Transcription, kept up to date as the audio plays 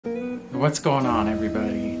What's going on,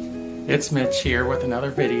 everybody? It's Mitch here with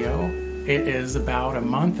another video. It is about a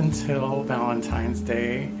month until Valentine's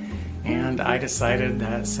Day, and I decided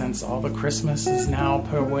that since all the Christmas is now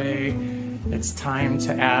put away, it's time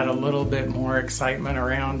to add a little bit more excitement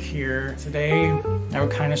around here. Today, I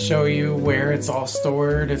would kind of show you where it's all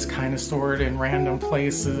stored. It's kind of stored in random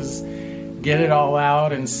places. Get it all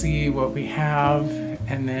out and see what we have,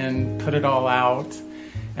 and then put it all out.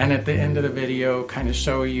 And at the end of the video, kind of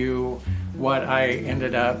show you what I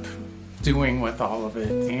ended up doing with all of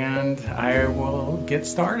it. And I will get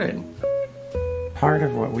started. Part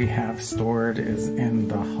of what we have stored is in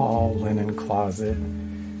the hall linen closet.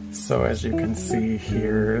 So as you can see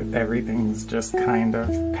here, everything's just kind of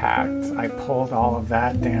packed. I pulled all of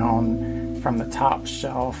that down from the top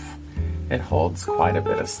shelf. It holds quite a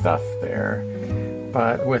bit of stuff there.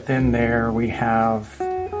 But within there we have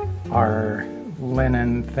our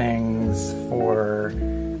linen things for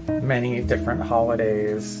many different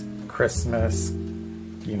holidays, Christmas,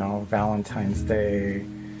 you know, Valentine's Day,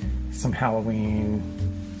 some Halloween.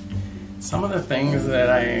 Some of the things that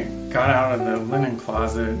I got out of the linen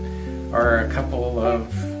closet are a couple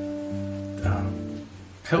of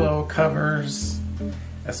pillow covers,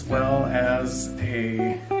 as well as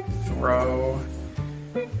a throw.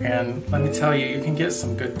 And let me tell you, you can get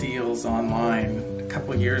some good deals online. A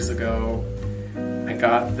couple years ago, I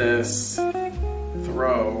got this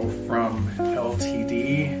throw from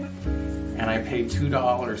LTD, and I paid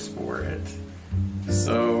 $2 for it.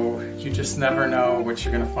 So you just never know what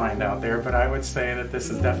you're going to find out there, but I would say that this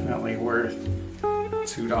is definitely worth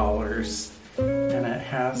 $2. And it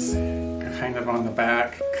has kind of on the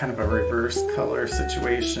back, kind of a reverse color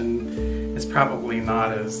situation. It's probably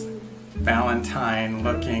not as Valentine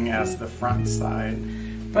looking as the front side,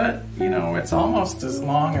 but you know, it's almost as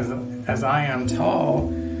long as I am tall,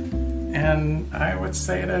 and I would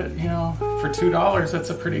say that, you know, for $2 that's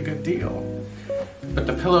a pretty good deal. But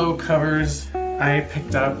the pillow covers I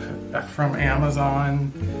picked up from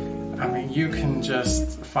Amazon. I mean, you can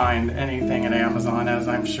just find anything at Amazon, as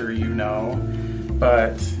I'm sure you know,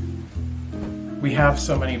 but we have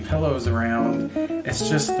so many pillows around, it's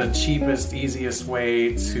just the cheapest, easiest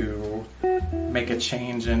way to make a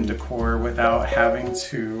change in decor without having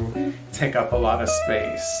to take up a lot of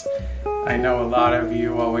space. I know a lot of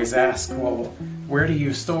you always ask, well, where do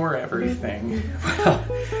you store everything? Well,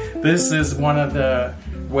 this is one of the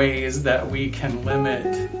ways that we can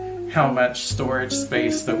limit how much storage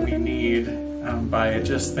space that we need by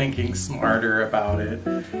just thinking smarter about it.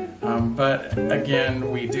 But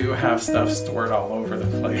again, we do have stuff stored all over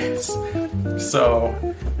the place.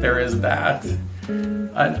 So there is that.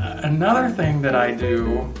 Another thing that I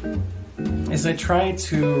do is I try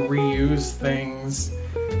to reuse things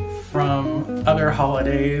from other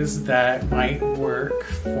holidays that might work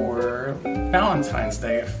for Valentine's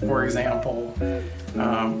Day. For example,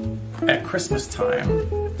 at Christmas time,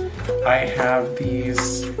 I have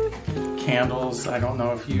these candles. I don't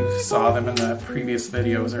know if you saw them in the previous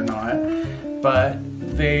videos or not, but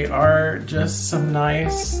they are just some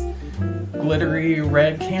nice glittery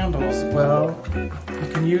red candles. Well, you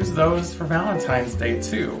can use those for Valentine's Day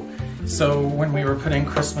too. So when we were putting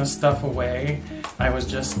Christmas stuff away, I was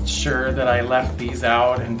just sure that I left these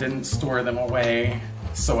out and didn't store them away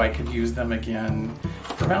so I could use them again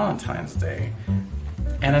for Valentine's Day.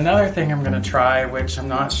 And another thing I'm going to try, which I'm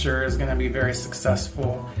not sure is going to be very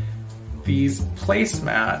successful, these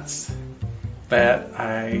placemats that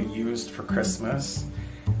I used for Christmas,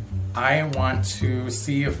 I want to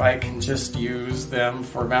see if I can just use them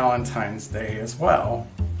for Valentine's Day as well,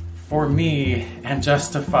 for me, and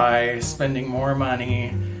justify spending more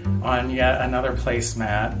money on yet another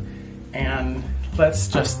placemat. And let's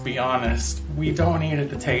just be honest, we don't eat at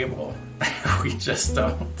the table. We just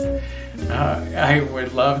don't. I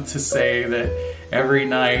would love to say that every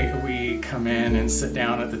night we come in and sit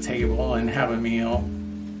down at the table and have a meal.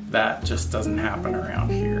 That just doesn't happen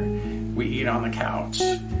around here. We eat on the couch,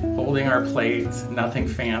 holding our plates, nothing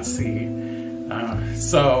fancy.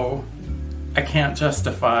 So I can't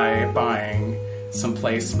justify buying some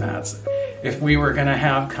placemats. If we were gonna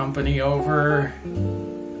have company over,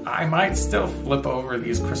 I might still flip over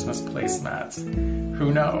these Christmas placemats.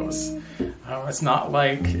 Who knows? It's not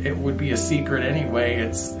like it would be a secret anyway.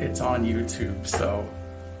 It's on YouTube, so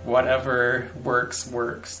whatever works,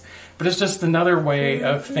 works. But it's just another way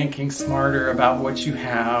of thinking smarter about what you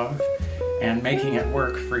have and making it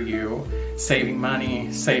work for you, saving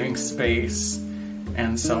money, saving space,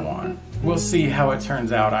 and so on. We'll see how it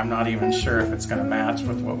turns out. I'm not even sure if it's going to match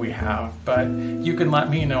with what we have, but you can let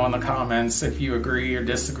me know in the comments if you agree or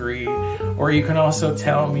disagree, or you can also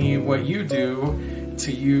tell me what you do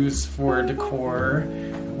to use for decor,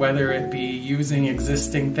 whether it be using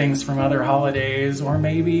existing things from other holidays, or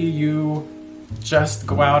maybe you just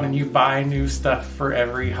go out and you buy new stuff for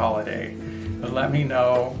every holiday. But let me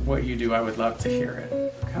know what you do. I would love to hear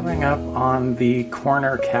it. Coming up on the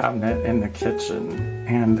corner cabinet in the kitchen,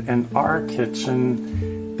 and in our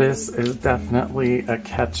kitchen, this is definitely a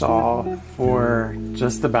catch-all for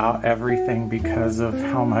just about everything because of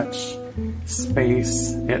how much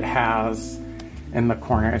space it has in the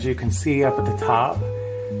corner. As you can see up at the top,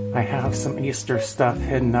 I have some Easter stuff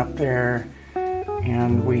hidden up there,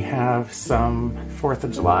 and we have some 4th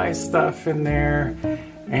of July stuff in there,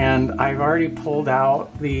 and I've already pulled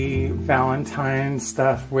out the Valentine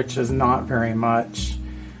stuff, which is not very much,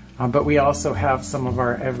 but we also have some of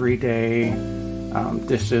our everyday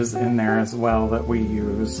dishes in there as well that we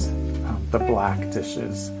use, the black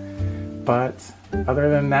dishes. But other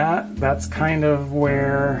than that, that's kind of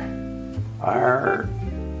where our,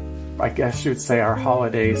 I guess you'd say, our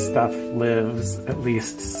holiday stuff lives, at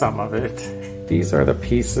least some of it. These are the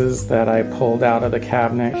pieces that I pulled out of the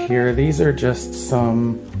cabinet here. These are just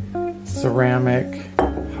some ceramic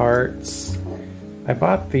hearts. I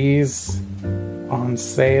bought these on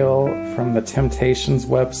sale from the Temp-Tations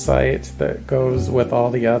website that goes with all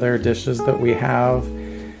the other dishes that we have.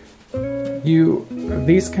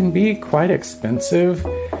 These can be quite expensive,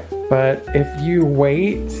 but if you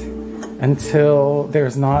wait until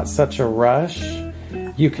there's not such a rush,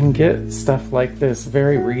 you can get stuff like this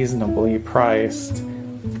very reasonably priced.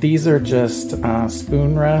 These are just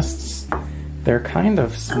spoon rests. They're kind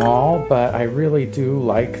of small, but I really do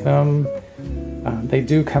like them. They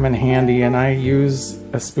do come in handy, and I use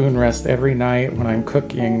a spoon rest every night when I'm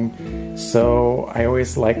cooking, so I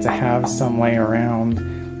always like to have some lay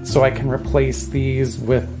around so I can replace these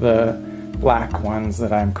with the black ones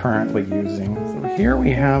that I'm currently using. So here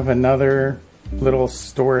we have another little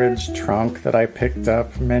storage trunk that I picked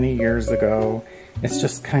up many years ago. It's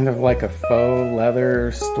just kind of like a faux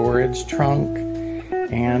leather storage trunk,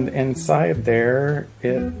 and inside there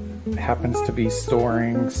it happens to be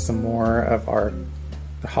storing some more of our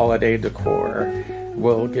holiday decor.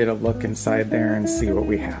 We'll get a look inside there and see what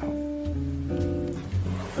we have.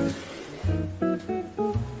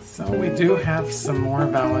 So we do have some more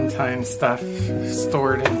Valentine stuff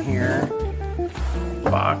stored in here.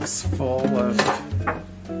 Box full of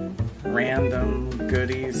random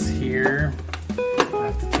goodies here. I'll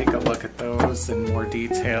have to take a look at those in more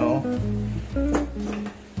detail,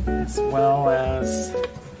 as well as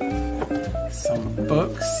some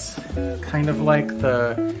books, kind of like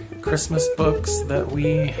the Christmas books that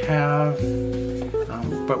we have,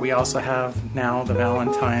 but we also have now the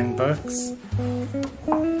Valentine books.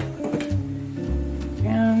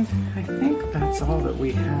 And I think that's all that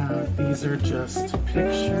we have. These are just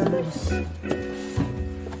pictures.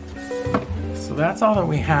 So that's all that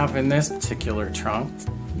we have in this particular trunk.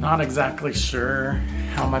 Not exactly sure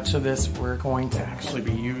how much of this we're going to actually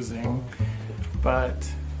be using, but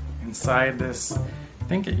inside this, I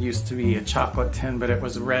think it used to be a chocolate tin, but it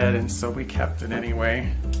was red, and so we kept it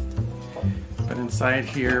anyway. But inside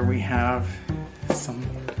here we have some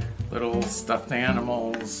little stuffed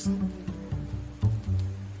animals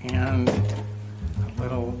and a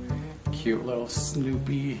little cute little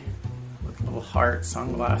Snoopy with little heart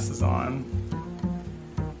sunglasses on,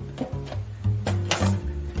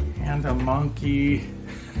 and a monkey.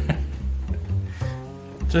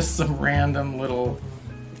 Just some random little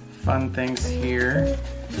fun things here.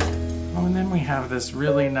 Oh, and then we have this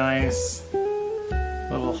really nice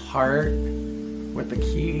little heart with the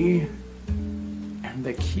key. And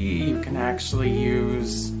the key you can actually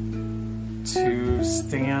use to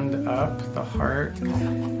stand up the heart.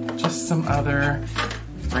 Just some other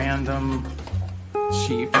random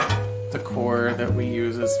cheap decor that we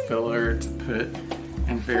use as filler to put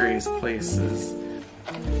in various places.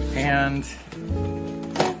 And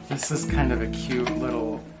this is kind of a cute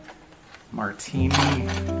little martini.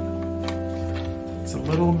 It's a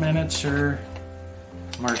little miniature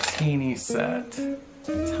martini set.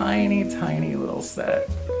 Tiny, tiny little set.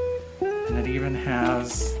 And it even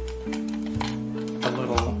has a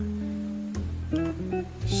little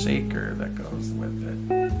shaker that goes with it.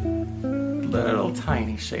 Little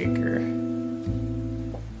tiny shaker.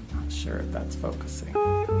 Not sure if that's focusing.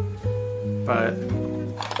 But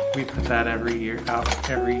we put that out every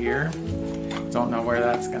year. Don't know where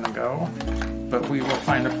that's gonna go, but we will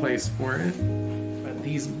find a place for it. But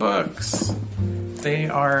these books, they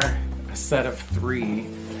are a set of 3,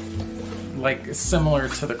 like similar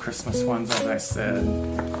to the Christmas ones, as I said.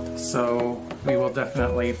 So we will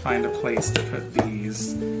definitely find a place to put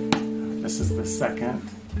these. This is the second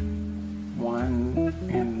one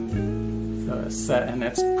in the set, and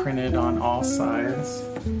it's printed on all sides.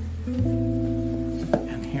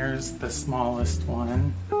 And here's the smallest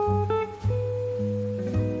one.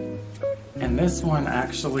 And this one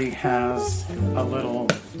actually has a little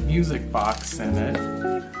music box in it.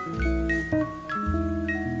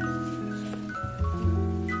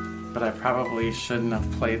 But I probably shouldn't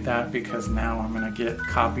have played that because now I'm going to get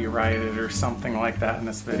copyrighted or something like that in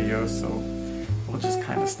this video, so we'll just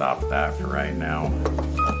kind of stop that for right now.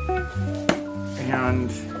 And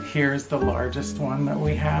here's the largest one that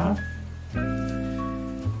we have.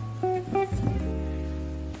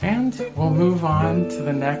 And we'll move on to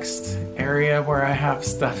the next area where I have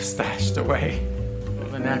stuff stashed away.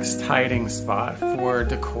 The next hiding spot for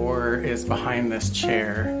decor is behind this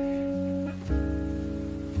chair.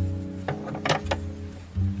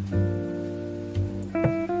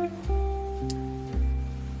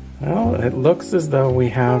 Well, it looks as though we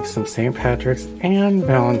have some St. Patrick's and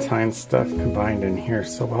Valentine stuff combined in here,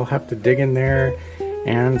 so I'll have to dig in there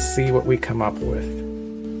and see what we come up with.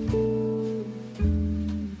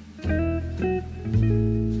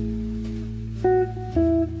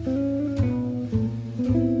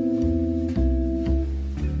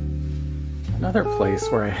 Another place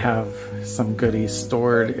where I have some goodies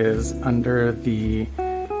stored is under the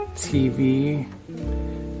TV.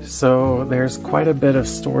 So there's quite a bit of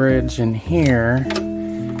storage in here,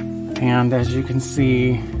 and as you can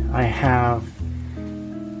see, I have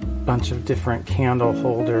a bunch of different candle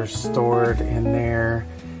holders stored in there,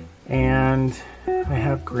 and I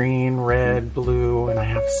have green, red, blue, and I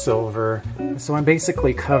have silver. So I'm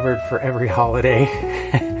basically covered for every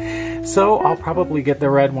holiday. So I'll probably get the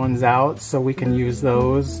red ones out so we can use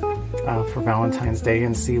those for Valentine's Day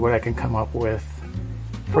and see what I can come up with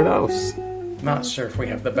for those. Not sure if we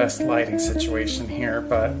have the best lighting situation here,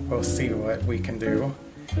 but we'll see what we can do.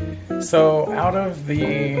 So out of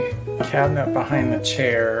the cabinet behind the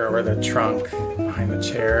chair, or the trunk behind the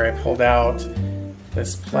chair, I pulled out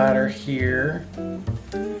this platter here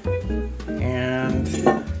and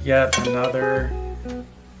yet another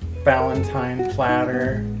Valentine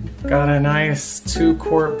platter. Got a nice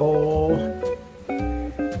 2-quart bowl,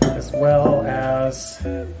 as well as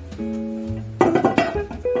a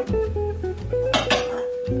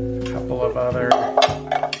couple of other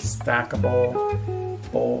stackable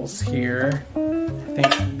bowls here. I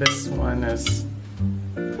think this one is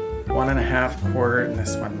 1.5 quart, and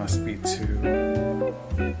this one must be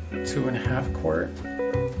 2.5 quart.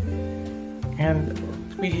 And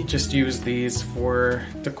we just use these for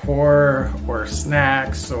decor or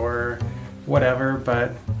snacks or whatever,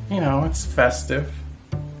 but you know, it's festive.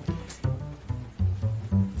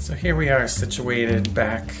 So here we are situated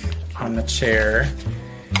back on the chair,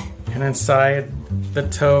 and inside the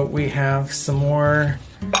tote we have some more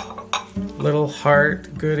little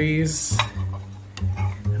heart goodies,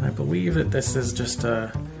 and I believe that this is just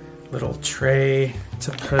a little tray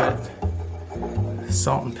to put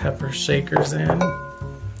salt and pepper shakers in.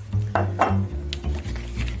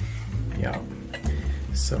 Yeah.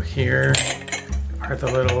 So here are the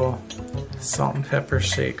little salt and pepper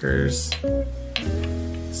shakers.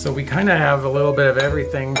 So we kind of have a little bit of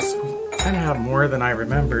everything. Kind of have more than I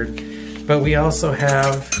remembered. But we also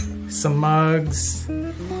have some mugs,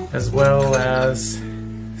 as well as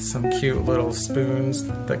some cute little spoons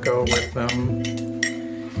that go with them.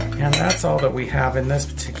 And that's all that we have in this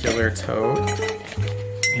particular tote.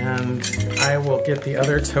 And I will get the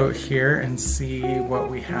other tote here and see what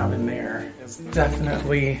we have in there. It's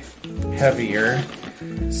definitely heavier,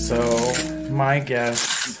 so my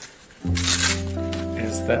guess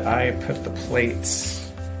is that I put the plates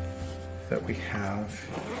that we have.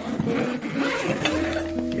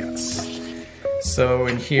 Yes. So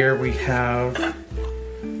in here we have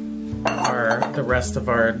the rest of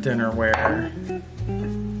our dinnerware,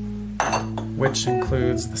 which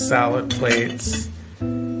includes the salad plates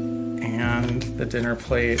and the dinner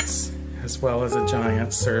plates, as well as a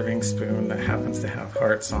giant serving spoon that happens to have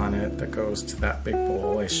hearts on it that goes to that big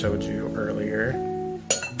bowl I showed you earlier.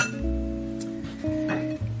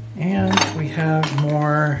 And we have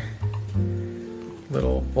more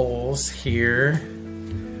little bowls here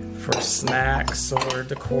for snacks or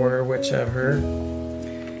decor, whichever.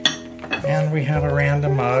 And we have a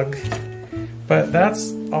random mug. But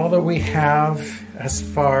that's all that we have as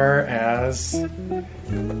far as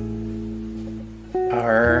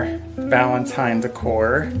our Valentine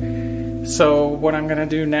decor. So what I'm gonna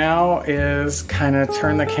do now is kind of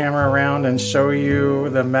turn the camera around and show you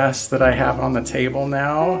the mess that I have on the table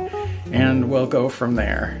now, and we'll go from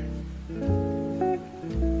there.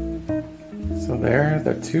 So there are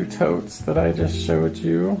the 2 totes that I just showed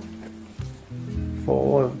you.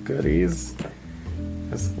 full of goodies,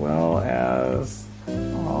 as well as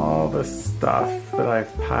all the stuff that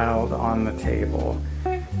I've piled on the table.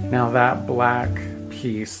 Now that black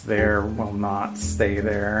piece there will not stay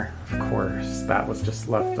there, of course. That was just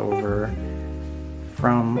left over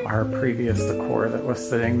from our previous decor that was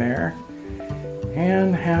sitting there.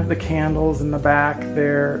 And have the candles in the back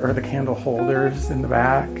there, or the candle holders in the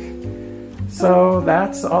back. So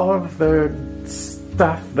that's all of the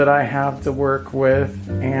stuff that I have to work with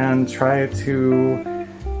and try to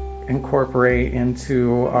incorporate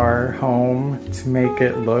into our home to make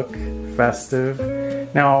it look festive.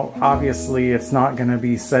 Now, obviously, it's not going to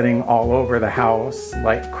be setting all over the house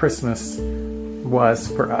like Christmas was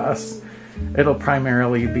for us. It'll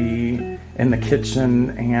primarily be in the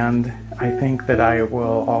kitchen, and I think that I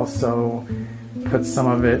will also put some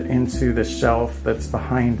of it into the shelf that's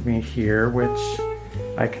behind me here, which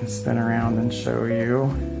I can spin around and show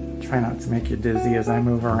you. Try not to make you dizzy as I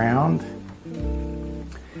move around.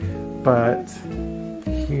 But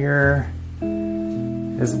here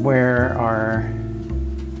is where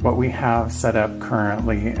what we have set up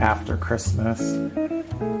currently after Christmas.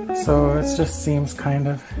 So it just seems kind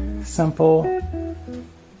of simple,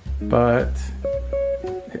 but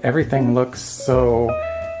everything looks so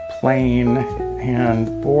plain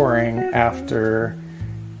and boring after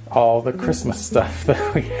all the Christmas stuff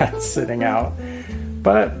that we had sitting out.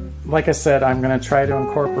 But like I said, I'm going to try to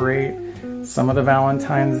incorporate some of the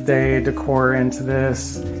Valentine's Day decor into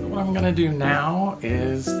this. So what I'm going to do now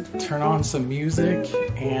is turn on some music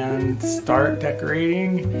and start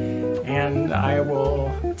decorating, and I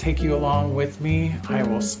will take you along with me. I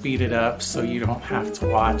will speed it up so you don't have to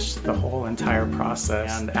watch the whole entire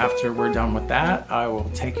process. And after we're done with that, I will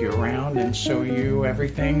take you around and show you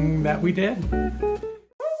everything that we did.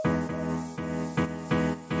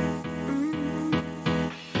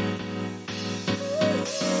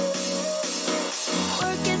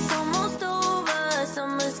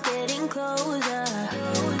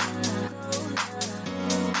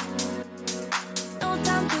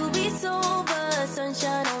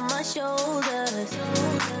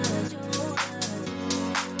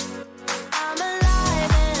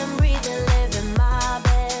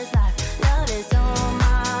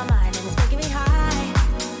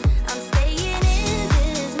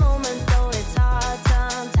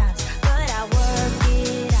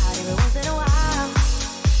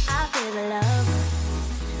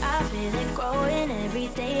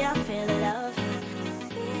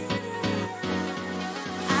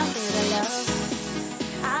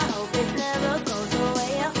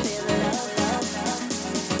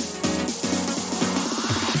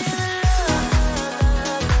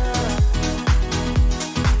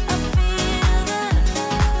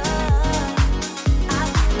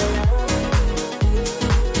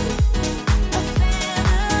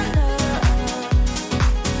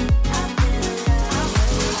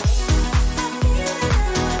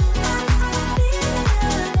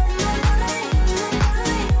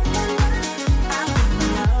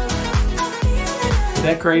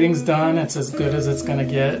 Decorating's done. It's as good as it's gonna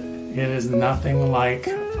get. It is nothing like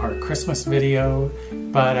our Christmas video,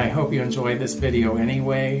 but I hope you enjoyed this video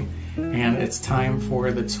anyway. And it's time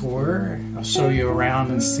for the tour. I'll show you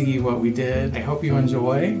around and see what we did. I hope you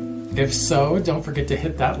enjoy. If so, don't forget to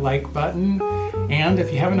hit that like button. And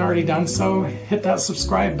if you haven't already done so, hit that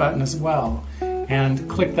subscribe button as well. And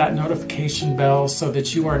click that notification bell so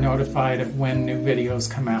that you are notified of when new videos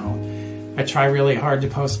come out. I try really hard to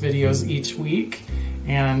post videos each week,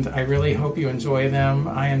 and I really hope you enjoy them.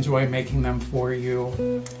 I enjoy making them for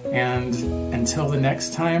you. And until the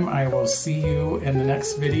next time, I will see you in the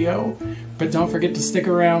next video. But don't forget to stick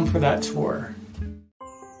around for that tour.